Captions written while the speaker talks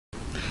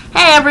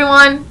Hey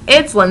everyone,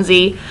 it's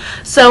Lindsay.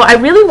 So I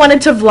really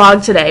wanted to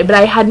vlog today, but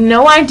I had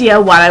no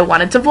idea what I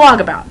wanted to vlog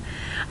about.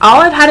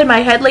 All I've had in my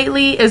head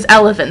lately is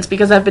elephants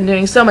because I've been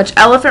doing so much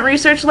elephant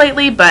research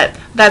lately, but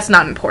that's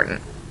not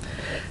important.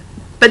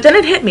 But then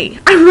it hit me.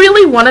 I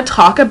really want to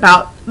talk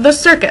about the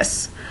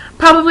circus.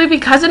 Probably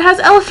because it has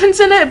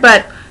elephants in it,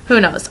 but who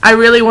knows. I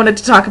really wanted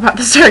to talk about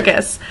the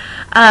circus.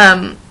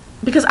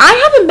 Because I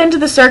haven't been to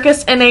the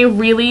circus in a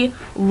really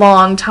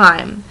long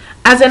time.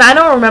 As in, I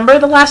don't remember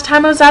the last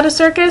time I was at a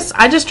circus.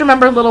 I just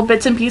remember little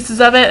bits and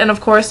pieces of it, and of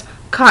course,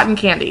 cotton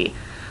candy.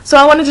 So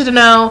I wanted to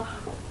know,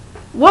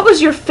 what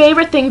was your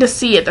favorite thing to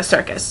see at the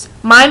circus?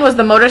 Mine was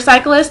the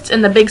motorcyclists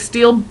in the big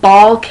steel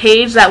ball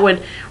cage that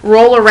would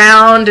roll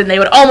around, and they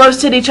would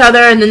almost hit each other,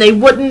 and then they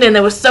wouldn't, and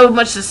there was so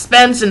much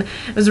suspense, and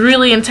it was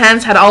really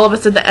intense, had all of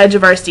us at the edge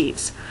of our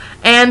seats.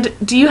 And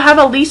do you have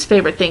a least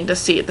favorite thing to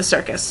see at the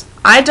circus?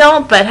 I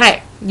don't, but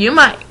hey, you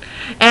might.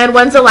 And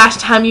when's the last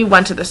time you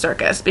went to the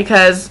circus?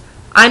 Because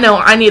I know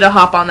I need to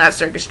hop on that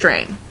circus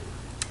train.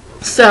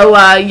 So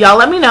y'all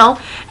let me know,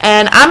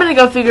 and I'm going to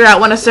go figure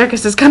out when a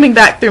circus is coming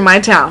back through my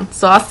town.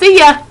 So I'll see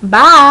ya.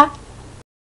 Bye.